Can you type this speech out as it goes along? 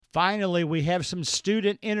Finally, we have some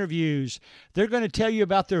student interviews. They're going to tell you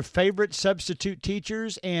about their favorite substitute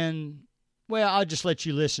teachers and, well, I'll just let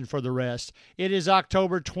you listen for the rest. It is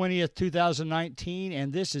October 20th, 2019,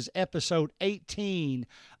 and this is episode 18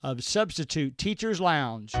 of Substitute Teachers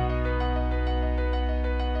Lounge.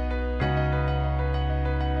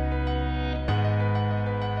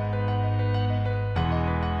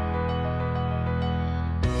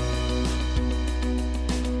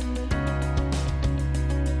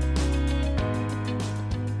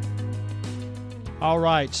 All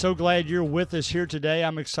right, so glad you're with us here today.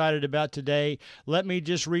 I'm excited about today. Let me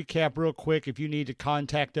just recap real quick. If you need to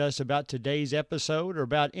contact us about today's episode or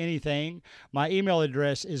about anything, my email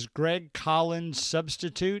address is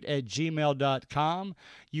gregcollinssubstitute@gmail.com.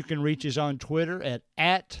 You can reach us on Twitter at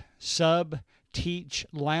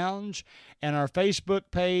 @subteachlounge. And our Facebook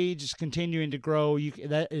page is continuing to grow.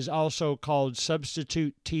 That is also called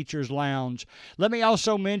Substitute Teachers Lounge. Let me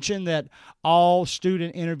also mention that all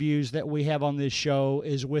student interviews that we have on this show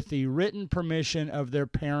is with the written permission of their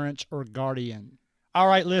parents or guardian. All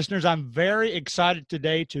right, listeners, I'm very excited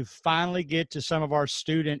today to finally get to some of our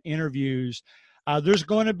student interviews. There's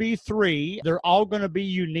going to be 3. They're all going to be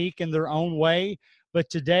unique in their own way. But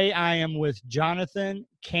today I am with Jonathan,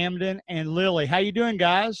 Camden, and Lily. How you doing,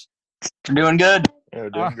 guys? We're doing good. Yeah, we're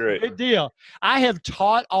doing great. Good deal. I have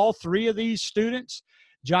taught all 3 of these students.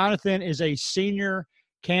 Jonathan is a senior,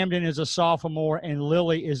 Camden is a sophomore, and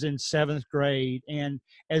Lily is in 7th grade. And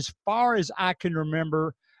as far as I can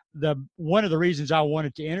remember, one of the reasons I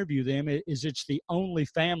wanted to interview them is it's the only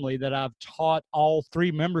family that I've taught all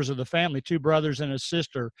 3 members of the family, 2 brothers and a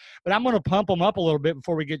sister. But I'm going to pump them up a little bit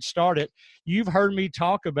before we get started. You've heard me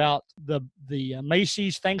talk about the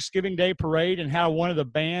Macy's Thanksgiving Day Parade and how one of the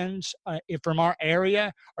bands from our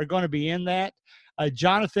area are going to be in that.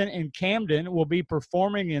 Jonathan and Camden will be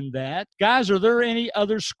performing in that. Guys, are there any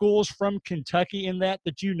other schools from Kentucky in that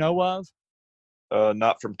you know of?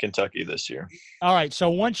 Not from Kentucky this year. All right. So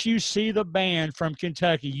once you see the band from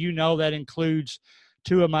Kentucky, you know that includes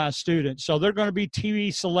 2 of my students. So they're going to be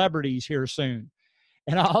TV celebrities here soon.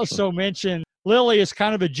 And I also mentioned Lily is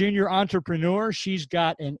kind of a junior entrepreneur. She's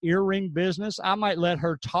got an earring business. I might let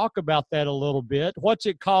her talk about that a little bit. What's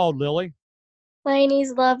it called, Lily?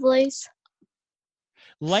 Laney's Lovelies.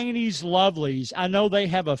 Laney's Lovelies. I know they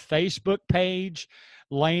have a Facebook page.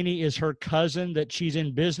 Laney is her cousin that she's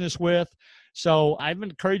in business with. So I would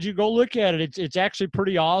encourage you to go look at it. It's actually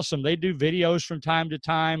pretty awesome. They do videos from time to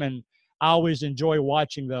time, and I always enjoy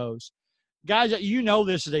watching those. Guys, you know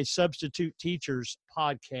this is a Substitute Teachers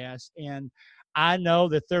podcast, and I know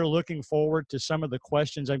that they're looking forward to some of the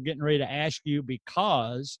questions I'm getting ready to ask you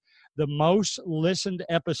because the most listened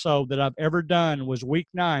episode that I've ever done was week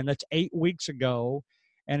 9. That's 8 weeks ago,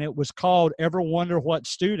 and it was called Ever Wonder What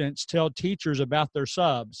Students Tell Teachers About Their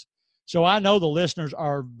Subs. So I know the listeners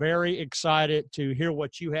are very excited to hear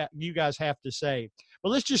what you guys have to say. But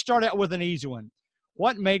let's just start out with an easy one.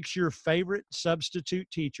 What makes your favorite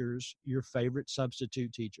substitute teachers your favorite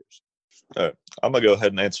substitute teachers? All right, I'm going to go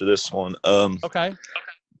ahead and answer this one. Okay.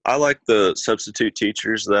 I like the substitute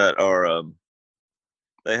teachers that are,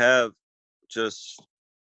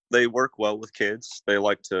 they work well with kids. They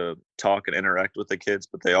like to talk and interact with the kids,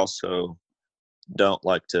 but they also don't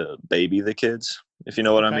like to baby the kids, if you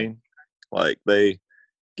know what I mean. Like they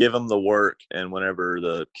give them the work, and whenever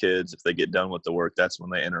the kids, if they get done with the work, that's when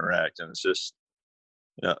they interact. And it's just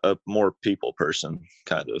a more people person,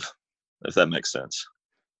 kind of, if that makes sense.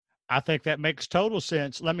 I think that makes total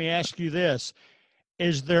sense. Let me ask you this.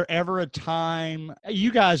 Is there ever a time, you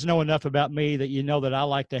guys know enough about me that you know that I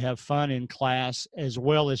like to have fun in class as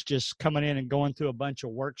well as just coming in and going through a bunch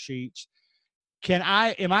of worksheets.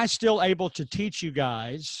 Am I still able to teach you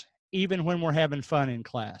guys even when we're having fun in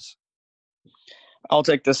class? I'll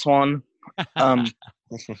take this one. Of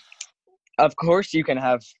course, you can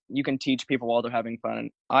teach people while they're having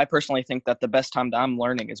fun. I personally think that the best time that I'm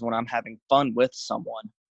learning is when I'm having fun with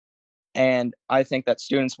someone. And I think that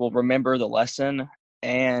students will remember the lesson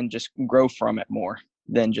and just grow from it more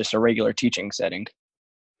than just a regular teaching setting.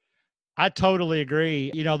 I totally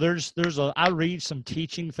agree. You know, I read some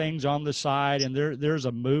teaching things on the side, and there's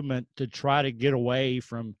a movement to try to get away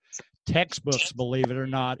from textbooks, believe it or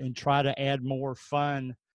not, and try to add more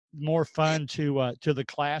fun to the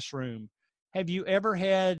classroom. Have you ever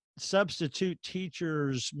had substitute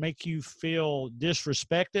teachers make you feel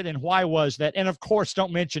disrespected, and why was that? And of course,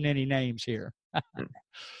 don't mention any names here.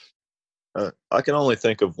 I can only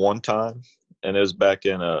think of one time, and it was back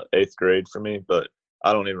in 8th grade for me, but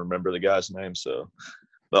I don't even remember the guy's name.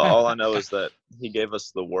 But all I know is that he gave us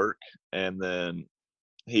the work, and then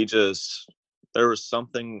there was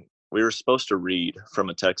something we were supposed to read from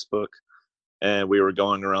a textbook, and we were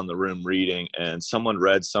going around the room reading, and someone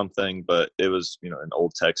read something, but it was, an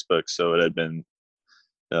old textbook, so it had been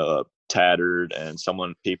tattered, and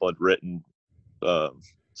people had written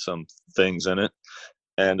some things in it,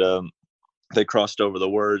 and they crossed over the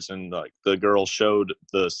words, and like the girl showed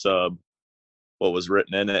the sub what was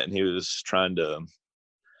written in it, and he was trying to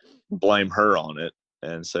blame her on it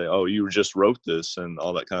and say, "Oh, you just wrote this," and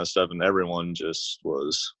all that kind of stuff, and everyone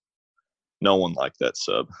no one liked that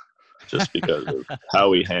sub just because of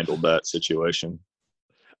how he handled that situation.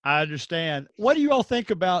 I understand. What do you all think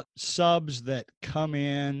about subs that come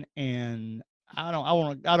in and I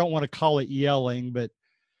don't want to call it yelling, but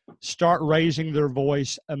start raising their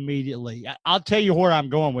voice immediately? I'll tell you where I'm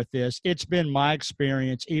going with this. It's been my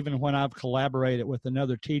experience, even when I've collaborated with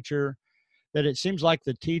another teacher, that it seems like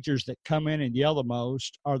the teachers that come in and yell the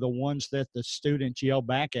most are the ones that the students yell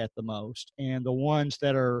back at the most. And the ones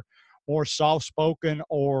that are more soft-spoken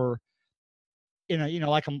or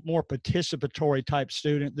like a more participatory type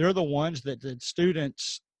student, they're the ones that the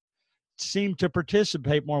students seem to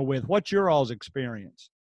participate more with. What's your all's experience?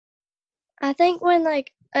 I think when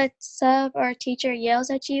like a sub or a teacher yells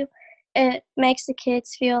at you, it makes the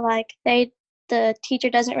kids feel like the teacher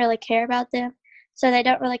doesn't really care about them. So they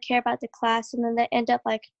don't really care about the class, and then they end up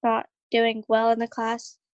like not doing well in the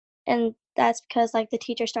class. And that's because like the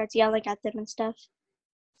teacher starts yelling at them and stuff.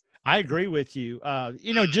 I agree with you.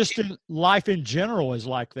 Just in life in general is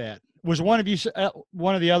like that. Was one of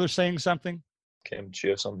the others saying something? Cam, did you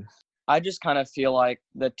have something? I just kind of feel like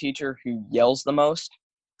the teacher who yells the most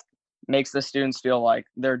makes the students feel like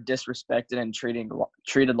they're disrespected and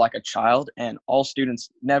treated like a child, and all students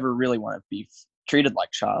never really want to be treated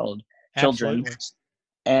like children. Absolutely.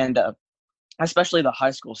 And especially the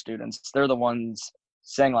high school students, they're the ones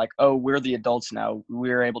saying like, "Oh, we're the adults now,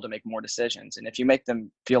 we're able to make more decisions." And if you make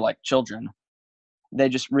them feel like children, they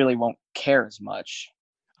just really won't care as much.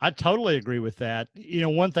 I totally agree with that.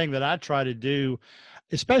 One thing that I try to do,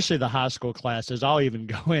 especially the high school classes, I'll even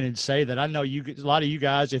go in and say that I know a lot of you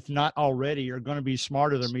guys, if not already, are going to be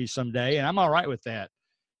smarter than me someday, and I'm all right with that.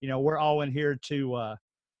 We're all in here to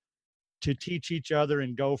teach each other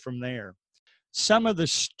and go from there. Some of the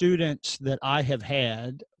students that I have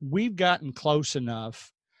had, we've gotten close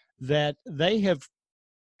enough that they have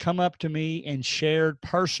come up to me and shared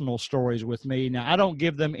personal stories with me. Now, I don't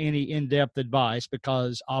give them any in-depth advice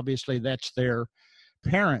because obviously that's their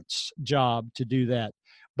parents' job to do that.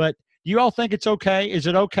 But you all think it's okay? Is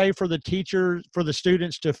it okay for the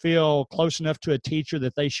students to feel close enough to a teacher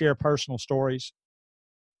that they share personal stories?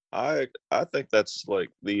 I think that's like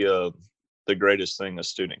the greatest thing a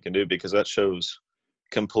student can do, because that shows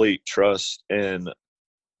complete trust in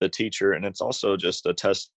the teacher, and it's also just a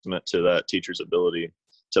testament to that teacher's ability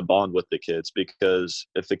to bond with the kids. Because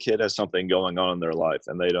if the kid has something going on in their life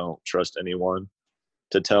and they don't trust anyone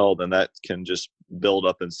to tell, then that can just build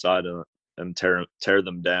up inside and tear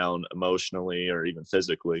them down emotionally or even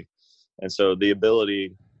physically. And so the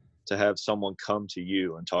ability to have someone come to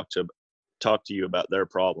you and talk to you about their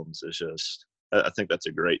problems is just, I think that's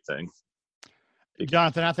a great thing.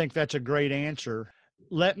 Jonathan, I think that's a great answer.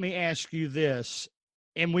 Let me ask you this,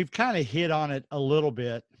 and we've kind of hit on it a little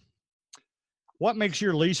bit. What makes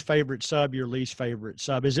your least favorite sub your least favorite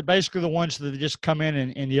sub? Is it basically the ones that just come in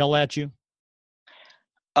and yell at you?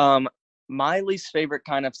 My least favorite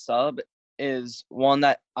kind of sub is one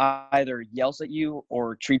that either yells at you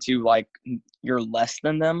or treats you like you're less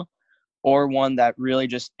than them, or one that really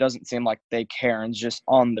just doesn't seem like they care and is just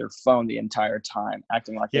on their phone the entire time,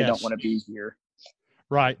 acting like they don't want to be here.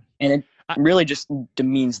 Right. And it really just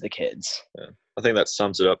demeans the kids. Yeah. I think that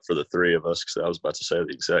sums it up for the three of us, because I was about to say the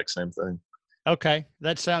exact same thing. Okay,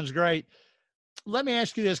 that sounds great. Let me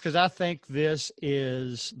ask you this, because I think this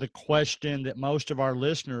is the question that most of our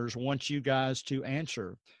listeners want you guys to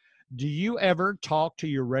answer. Do you ever talk to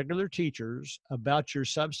your regular teachers about your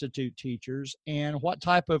substitute teachers, and what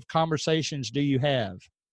type of conversations do you have?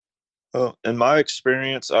 Well, in my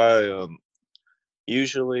experience, I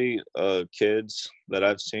usually kids that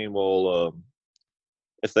I've seen will,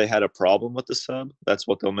 if they had a problem with the sub, that's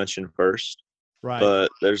what they'll mention first. Right. But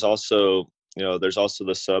there's also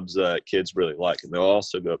the subs that kids really like, and they'll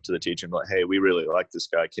also go up to the teacher and be like, "Hey, we really like this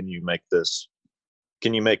guy. Can you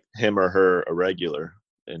make him or her a regular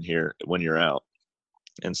in here when you're out?"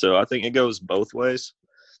 And so I think it goes both ways.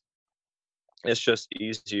 It's just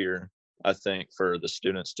easier, I think, for the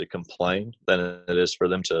students to complain than it is for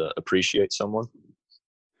them to appreciate someone.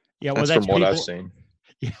 Yeah, well, that's from what I've seen.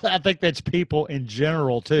 Yeah, I think that's people in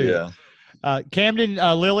general too. Yeah. Camden,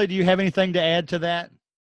 Lily, do you have anything to add to that?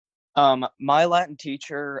 My Latin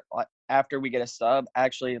teacher, after we get a sub,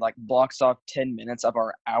 actually like blocks off 10 minutes of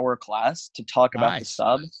our hour class to talk about the Nice.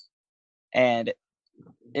 sub. And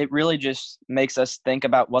it really just makes us think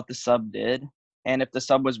about what the sub did. And if the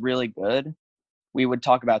sub was really good, we would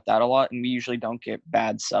talk about that a lot. And we usually don't get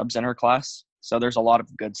bad subs in her class. So there's a lot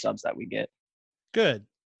of good subs that we get. Good.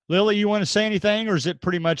 Lily, you want to say anything, or is it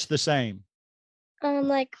pretty much the same?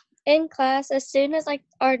 Like in class, as soon as like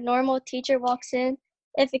our normal teacher walks in,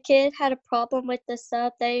 if a kid had a problem with the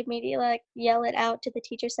sub, they immediately like yell it out to the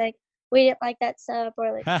teacher saying, "We didn't like that sub,"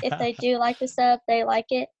 or like if they do like the sub, they like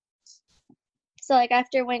it. So like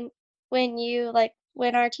after when you like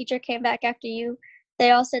when our teacher came back after you,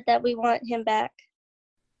 they all said that we want him back.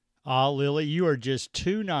 Oh, Lily, you are just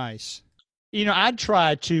too nice. You know, I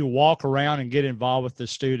try to walk around and get involved with the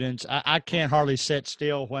students. I can't hardly sit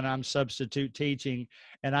still when I'm substitute teaching.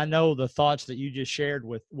 And I know the thoughts that you just shared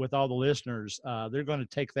with all the listeners, they're going to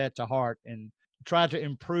take that to heart and try to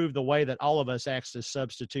improve the way that all of us act as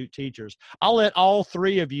substitute teachers. I'll let all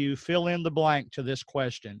three of you fill in the blank to this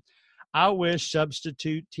question. I wish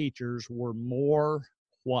substitute teachers were more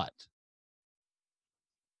what?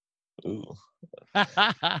 Ooh.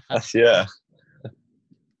 Yeah.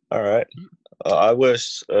 All right. I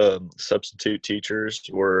wish substitute teachers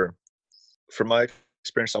were, from my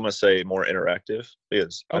experience, I'm going to say more interactive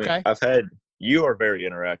because Okay. you are very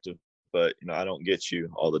interactive, but I don't get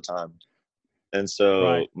you all the time. And so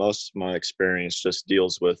Right. most of my experience just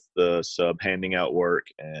deals with the sub handing out work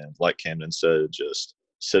and, like Camden said, just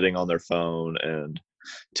sitting on their phone and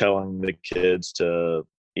telling the kids to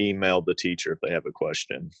email the teacher if they have a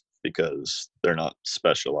question because they're not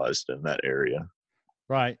specialized in that area.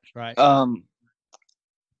 Right. Right.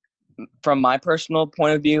 From my personal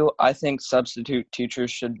point of view, I think substitute teachers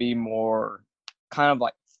should be more kind of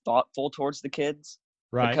like thoughtful towards the kids.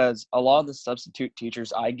 Right. Because a lot of the substitute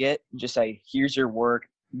teachers I get just say, "Here's your work,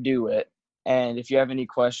 do it. And if you have any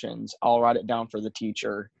questions, I'll write it down for the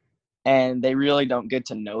teacher." And they really don't get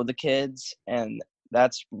to know the kids. And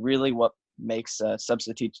that's really what makes a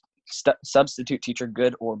substitute teacher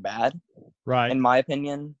good or bad. Right. In my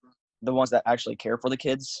opinion, the ones that actually care for the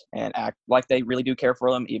kids and act like they really do care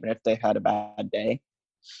for them, even if they had a bad day.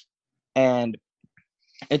 And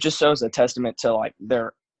it just shows a testament to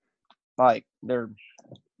their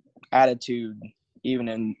attitude, even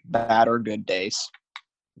in bad or good days.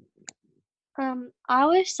 I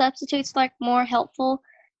wish substitutes like more helpful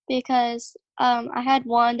because I had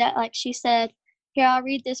one that like she said, "Here, I'll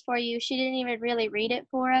read this for you." She didn't even really read it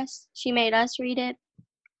for us. She made us read it.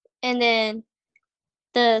 And then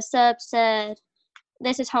the sub said,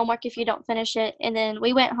 "This is homework if you don't finish it." And then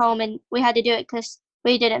we went home and we had to do it because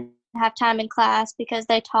we didn't have time in class because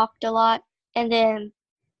they talked a lot. And then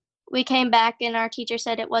we came back and our teacher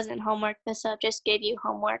said it wasn't homework. The sub just gave you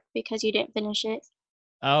homework because you didn't finish it.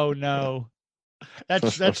 Oh no.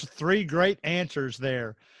 That's three great answers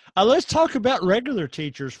there. Let's talk about regular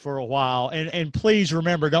teachers for a while. And please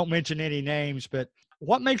remember, don't mention any names, but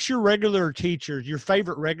what makes your regular teachers, your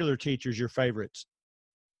favorite regular teachers, your favorites?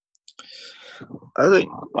 I think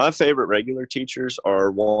my favorite regular teachers are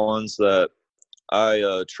ones that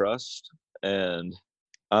I trust and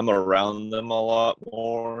I'm around them a lot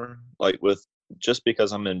more. Like just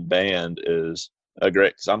because I'm in band is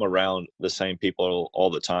great because I'm around the same people all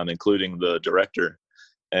the time, including the director.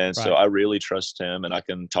 And so I really trust him and I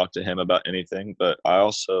can talk to him about anything. But I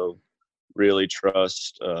also really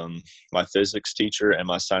trust my physics teacher and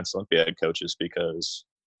my science Olympiad coaches because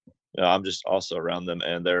I'm just also around them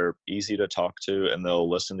and they're easy to talk to and they'll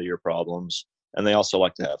listen to your problems and they also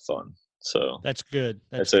like to have fun. So that's good.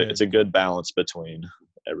 It's a good balance between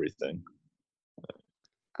everything.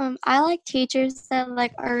 I like teachers that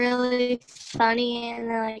like are really funny and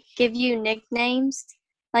like give you nicknames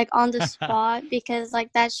like on the spot because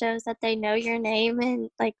like that shows that they know your name and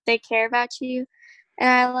like they care about you. And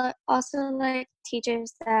I also like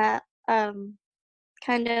teachers that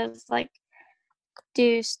kind of like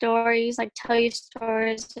do stories, like tell you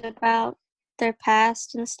stories about their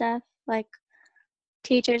past and stuff. Like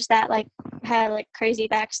teachers that like have like crazy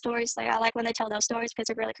backstories. Like I like when they tell those stories because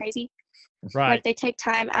they're really crazy. Right. Like they take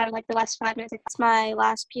time out of like the last 5 minutes. It's my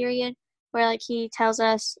last period where like he tells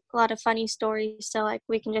us a lot of funny stories, so like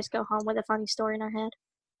we can just go home with a funny story in our head.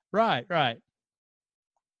 Right.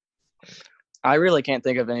 I really can't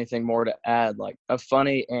think of anything more to add. Like a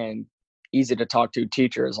funny and easy to talk to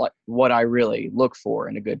teacher is like what I really look for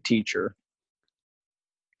in a good teacher.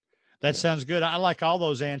 That sounds good. I like all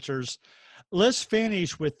those answers. Let's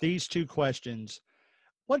finish with these two questions.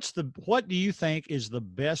 What do you think is the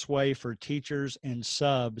best way for teachers and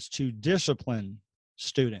subs to discipline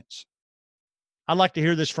students? I'd like to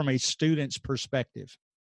hear this from a student's perspective.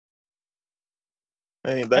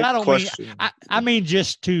 Hey, And I that don't question. mean, I mean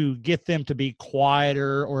just to get them to be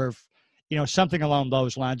quieter or, if, something along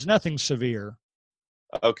those lines, nothing severe.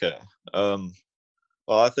 Okay.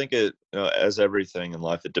 Well, I think as everything in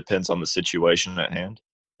life, it depends on the situation at hand.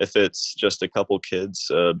 If it's just a couple kids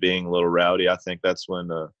being a little rowdy, I think that's when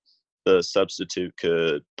the substitute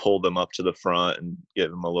could pull them up to the front and give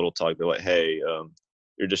them a little talk. Be like, "Hey,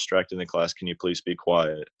 you're distracting the class. Can you please be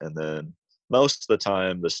quiet?" And then most of the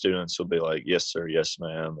time, the students will be like, "Yes, sir. Yes,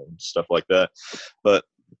 ma'am," and stuff like that. But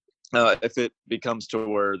if it becomes to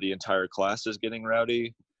where the entire class is getting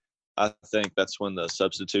rowdy, I think that's when the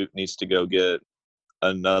substitute needs to go get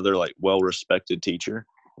another like well-respected teacher,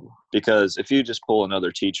 because if you just pull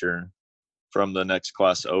another teacher from the next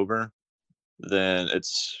class over, then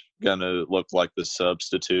it's gonna look like the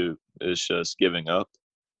substitute is just giving up.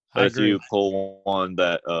 I But if agree. you pull one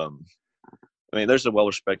that I mean, there's a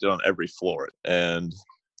well-respected on every floor, and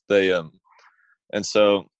they and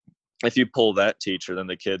so if you pull that teacher, then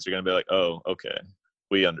the kids are gonna be like, "Oh, okay,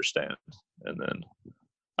 we understand." And then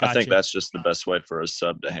I think Gotcha. that's just the best way for a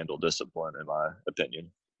sub to handle discipline, in my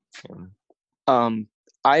opinion.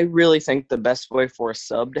 I really think the best way for a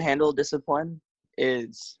sub to handle discipline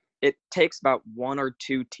is it takes about 1 or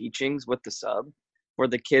 2 teachings with the sub for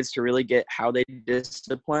the kids to really get how they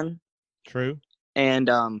discipline. True. And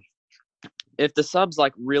if the sub's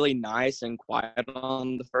like really nice and quiet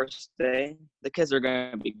on the first day, the kids are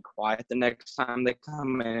going to be quiet the next time they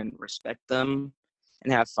come in and respect them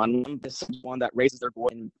and have fun with them. This is one that raises their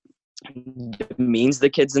voice and demeans the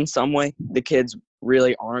kids in some way. The kids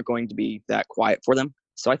really aren't going to be that quiet for them.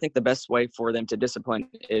 So I think the best way for them to discipline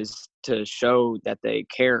is to show that they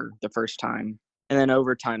care the first time. And then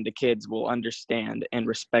over time, the kids will understand and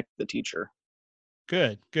respect the teacher.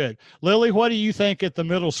 Good, good. Lily, what do you think at the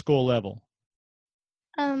middle school level?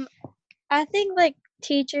 I think like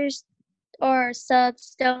teachers or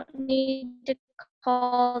subs don't need to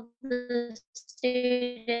call the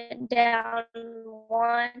student down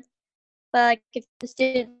once, but like if the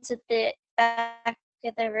student's at the back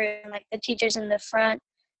of the room, like the teacher's in the front,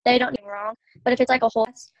 they don't do wrong. But if it's like a whole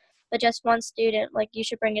class, but just one student, like you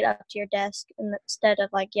should bring it up to your desk instead of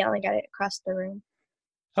like yelling at it across the room.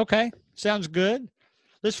 Okay, sounds good.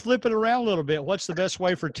 Let's flip it around a little bit. What's the best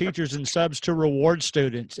way for teachers and subs to reward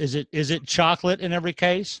students? Is it chocolate in every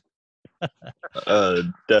case?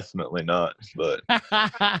 Definitely not. But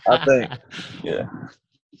I think, yeah,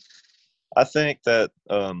 I think that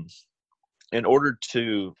in order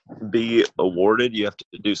to be awarded, you have to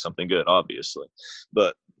do something good, obviously.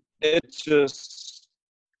 But it's just,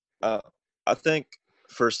 I think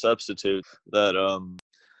for substitute that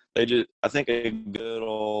I think a good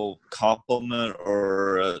old compliment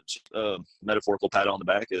or a metaphorical pat on the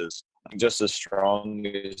back is just as strong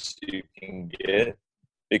as you can get.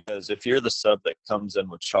 Because if you're the sub that comes in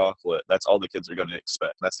with chocolate, that's all the kids are going to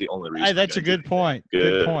expect. That's the only reason. Hey, that's a good point.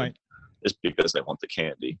 Good point. Is because they want the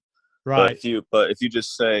candy. Right. But if you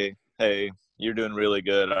just say, "Hey, you're doing really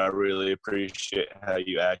good. I really appreciate how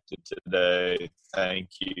you acted today. Thank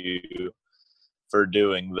you for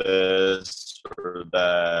doing this or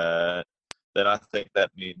that," then I think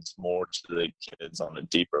that means more to the kids on a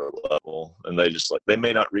deeper level. And they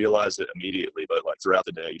may not realize it immediately, but like throughout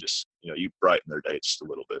the day, you brighten their day just a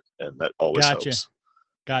little bit. And that always helps.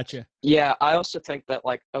 Gotcha. Yeah. I also think that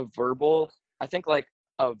like a verbal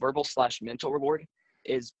 / mental reward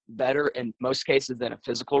is better in most cases than a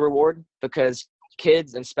physical reward, because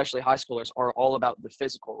kids, and especially high schoolers, are all about the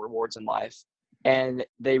physical rewards in life. And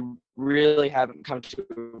they really haven't come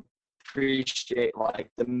to appreciate like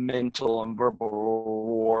the mental and verbal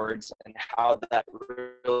rewards and how that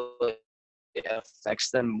really affects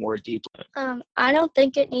them more deeply. I don't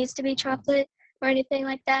think it needs to be chocolate or anything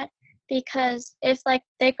like that, because if like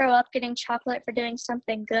they grow up getting chocolate for doing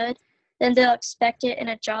something good, then they'll expect it in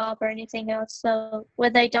a job or anything else. So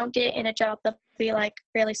when they don't get it in a job, they'll be like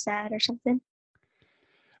really sad or something.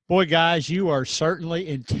 Boy, guys, you are certainly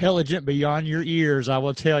intelligent beyond your ears, I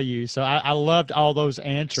will tell you. So I loved all those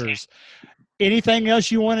answers. Anything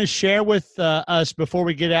else you want to share with us before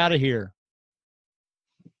we get out of here?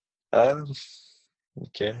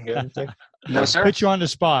 Okay, got anything? No, sir. Put you on the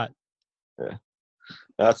spot. Yeah.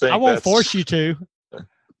 I won't force you to.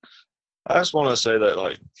 I just want to say that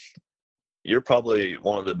like you're probably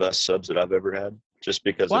one of the best subs that I've ever had, just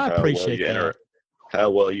because of how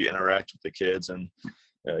well you interact with the kids, and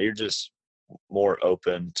you're just more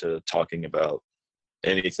open to talking about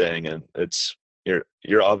anything, and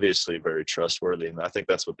you're obviously very trustworthy, and I think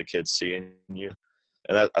that's what the kids see in you,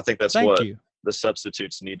 and I think that's what the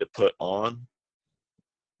substitutes need to put on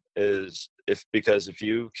is because if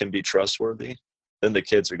you can be trustworthy, then the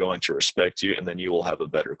kids are going to respect you, and then you will have a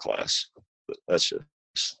better class. That's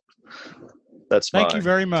Thank you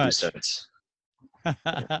very much. 2 cents.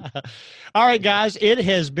 All right, guys, it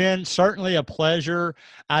has been certainly a pleasure.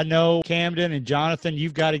 I know, Camden and Jonathan,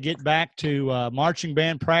 you've got to get back to marching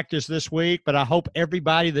band practice this week, but I hope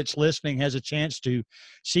everybody that's listening has a chance to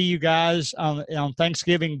see you guys on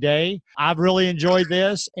Thanksgiving Day. I've really enjoyed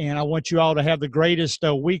this, and I want you all to have the greatest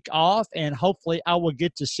week off, and hopefully I will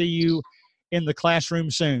get to see you in the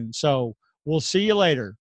classroom soon. So we'll see you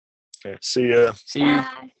later. Okay, see ya. See you.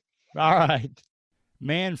 Bye. All right.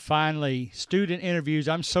 Man, finally, student interviews.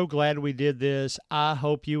 I'm so glad we did this. I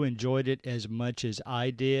hope you enjoyed it as much as I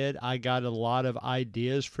did. I got a lot of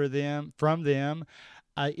ideas from them.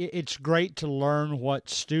 It's great to learn what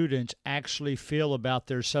students actually feel about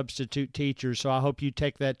their substitute teachers, so I hope you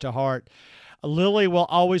take that to heart. Lily will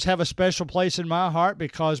always have a special place in my heart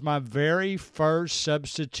because my very first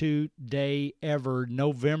substitute day ever,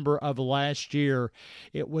 November of last year,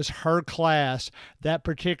 it was her class. That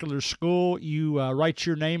particular school, you write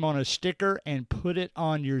your name on a sticker and put it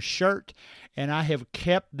on your shirt, and I have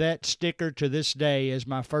kept that sticker to this day as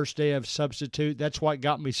my first day of substitute. That's what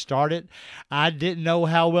got me started. I didn't know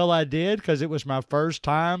how well I did because it was my first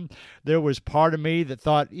time. There was part of me that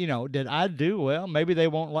thought, did I do well? Maybe they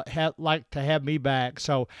won't like to have me back.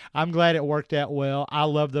 So I'm glad it worked out well. I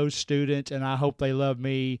love those students, and I hope they love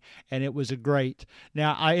me, and it was great.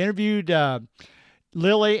 Now, I interviewed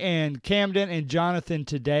Lily and Camden and Jonathan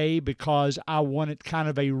today because I wanted kind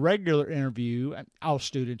of a regular interview. All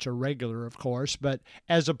students are regular, of course, but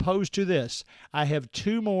as opposed to this, I have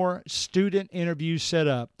 2 more student interviews set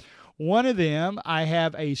up. One of them, I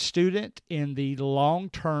have a student in the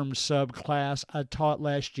long-term subclass I taught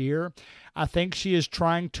last year. I think she is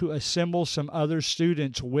trying to assemble some other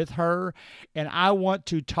students with her, and I want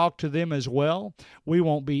to talk to them as well. We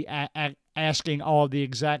won't be asking all the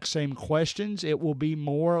exact same questions. It will be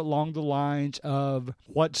more along the lines of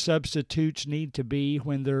what substitutes need to be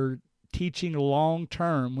when they're teaching long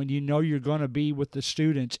term, when you know you're going to be with the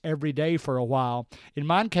students every day for a while. In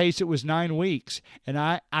my case, it was 9 weeks, and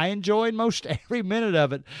I enjoyed most every minute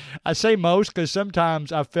of it. I say most because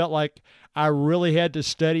sometimes I felt like I really had to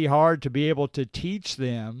study hard to be able to teach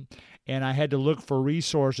them, and I had to look for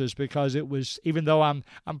resources because it was, even though I'm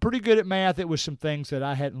pretty good at math, it was some things that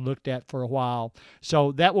I hadn't looked at for a while.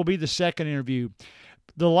 So that will be the second interview.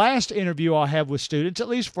 The last interview I'll have with students, at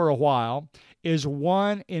least for a while, is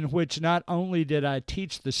one in which not only did I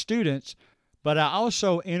teach the students, but I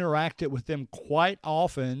also interacted with them quite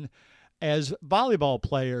often as volleyball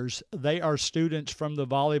players. They are students from the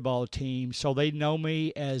volleyball team, so they know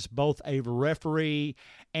me as both a referee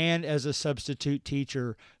and as a substitute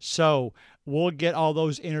teacher. So we'll get all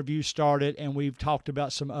those interviews started, and we've talked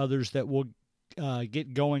about some others that we'll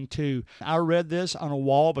get going too. I read this on a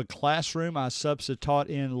wall of a classroom I taught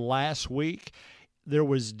in last week. There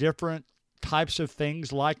was different types of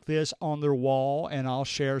things like this on their wall, and I'll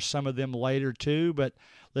share some of them later too, but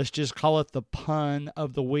let's just call it the pun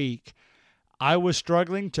of the week. I was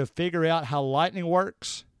struggling to figure out how lightning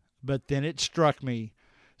works, but then it struck me.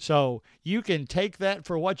 So you can take that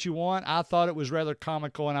for what you want. I thought it was rather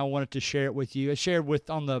comical, and I wanted to share it with you. I shared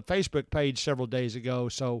on the Facebook page several days ago.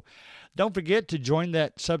 So don't forget to join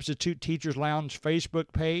that Substitute Teachers Lounge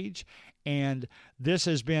Facebook page. And this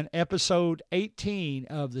has been episode 18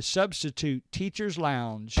 of the Substitute Teachers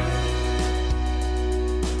Lounge.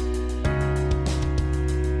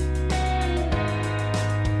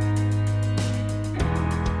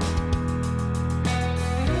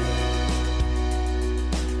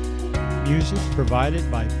 Music provided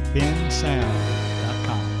by Ben Sound.